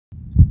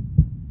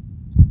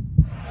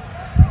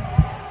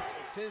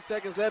10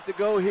 seconds left to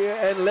go here,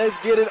 and let's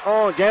get it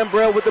on.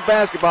 Gambrell with the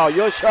basketball.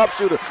 Your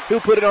sharpshooter. He'll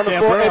put it on the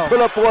floor and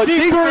pull up for a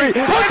deep three. Ladies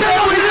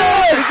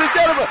and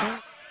gentlemen.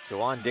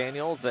 Jawan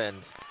Daniels and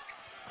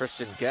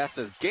Christian Guest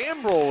as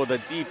Gambrell with a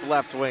deep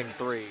left wing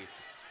three.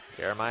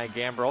 Jeremiah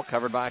Gambrell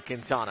covered by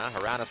Quintana.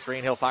 Around a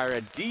screen, he'll fire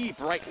a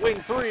deep right wing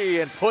three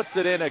and puts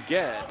it in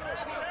again.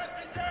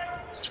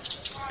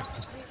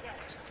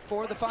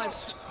 4 of the 5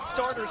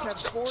 starters have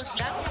scored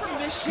now for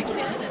Michigan.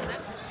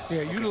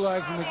 Yeah,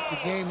 utilizing the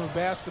game of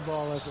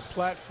basketball as a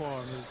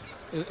platform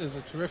is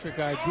a terrific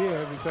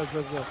idea because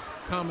of the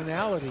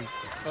commonality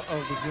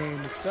of the game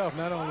itself,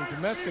 not only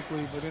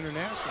domestically but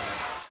internationally.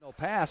 No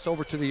pass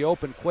over to the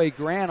open Quay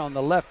Grant on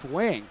the left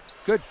wing.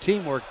 Good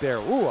teamwork there.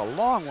 Ooh, a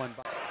long one.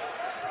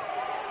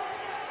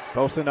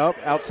 Posting up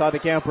outside the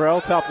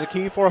Gambrell, top of the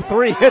key for a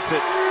three, hits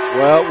it.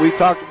 Well, we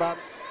talked about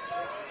it.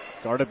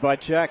 Guarded by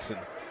Jackson.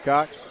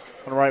 Cox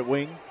on the right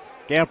wing.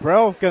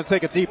 Gambrell going to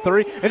take a deep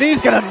three, and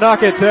he's going to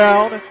knock it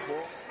down.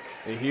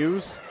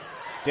 Hughes.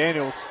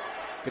 Daniels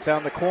gets out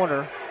in the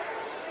corner.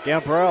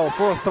 Gambrell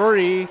for a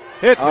three,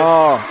 hits it.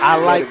 Oh, I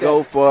like that.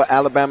 Go for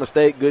Alabama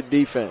State. Good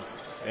defense.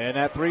 And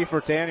that three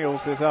for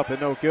Daniels is up and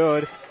no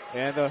good.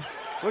 And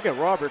look at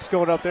Roberts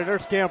going up there.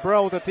 There's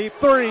Gambrell with a deep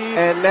three.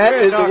 And that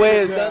is the way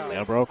it's done.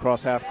 Gambrell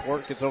across half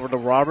court, gets over to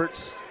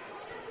Roberts.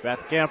 Back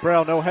to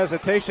Gambrell, no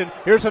hesitation.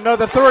 Here's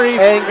another three.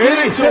 And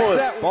get it to him.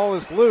 That ball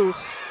is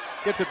loose.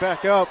 Gets it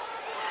back up.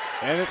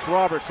 And it's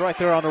Roberts right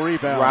there on the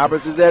rebound.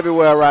 Roberts is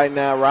everywhere right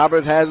now.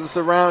 Roberts has him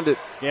surrounded.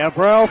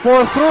 Gambrell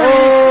for a three.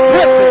 Oh!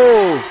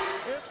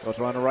 Hits it. Goes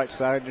around the right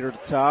side near the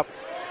top.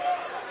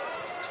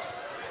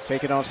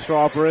 Taking on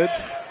Strawbridge.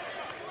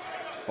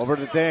 Over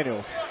to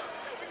Daniels.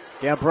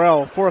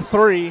 Gambrell for a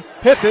three.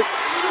 Hits it.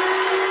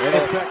 And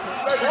it's back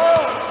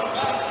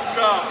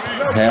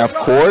to half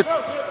court.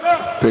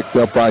 Picked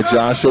up by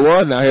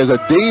Joshua. Now here's a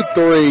deep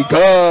three.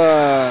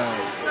 Good.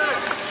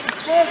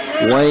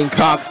 Wayne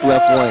Cox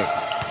left wing.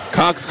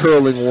 Cox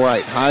curling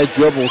right. High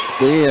dribble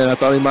spin. I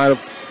thought he might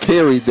have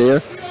carried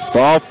there.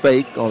 Ball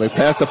fake. Oh, they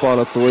passed up on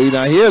a three.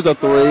 Now here's a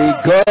three.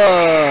 Good.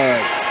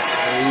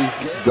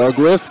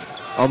 Douglas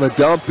on the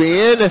dump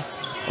in.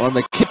 On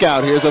the kick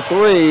out. Here's a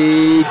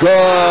three.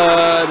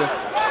 Good.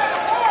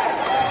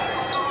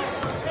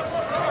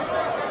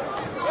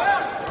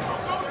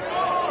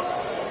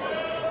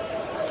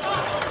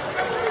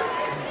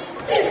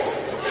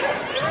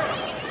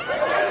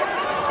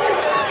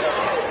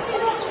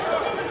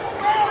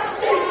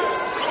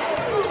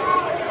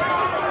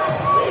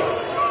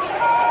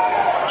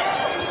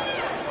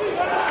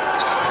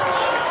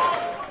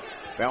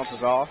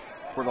 Bounces off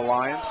for the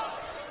Lions.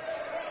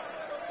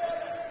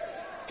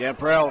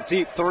 Gambrell,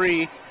 deep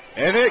three,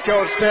 and it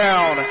goes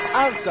down.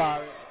 I'm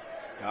sorry.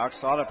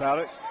 Cox thought about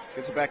it.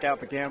 Gets it back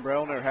out to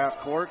Gambrell near half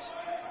court.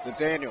 To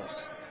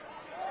Daniels.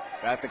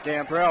 Back to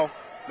Gambrell.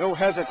 No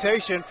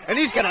hesitation, and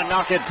he's going to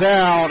knock it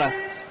down.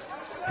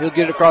 He'll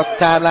get it across the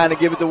timeline and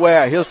give it to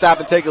Ware. He'll stop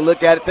and take a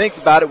look at it, thinks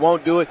about it,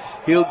 won't do it.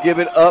 He'll give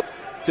it up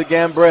to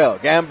Gambrell.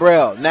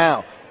 Gambrell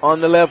now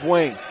on the left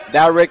wing,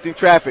 directing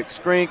traffic.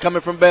 Screen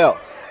coming from Bell.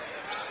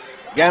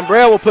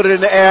 Gambrell will put it in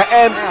the air,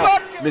 and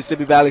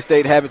Mississippi Valley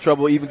State having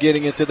trouble even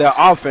getting into their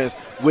offense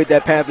with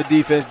that Panther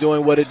defense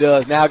doing what it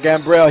does. Now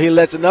Gambrell, he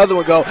lets another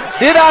one go.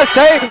 Did I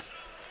say?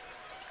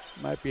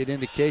 Might be an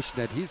indication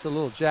that he's a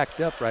little jacked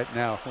up right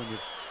now when he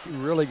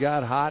really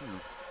got hot and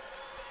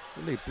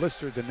really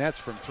blistered the nets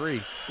from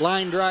three.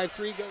 Line drive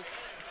three goes.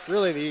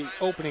 Really the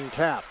opening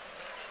tap.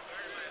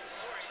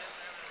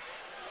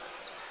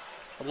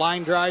 A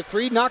line drive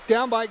three knocked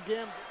down by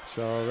Gambrell.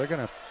 So they're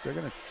gonna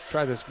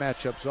try this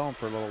matchup zone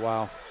for a little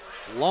while.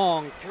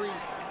 Long three.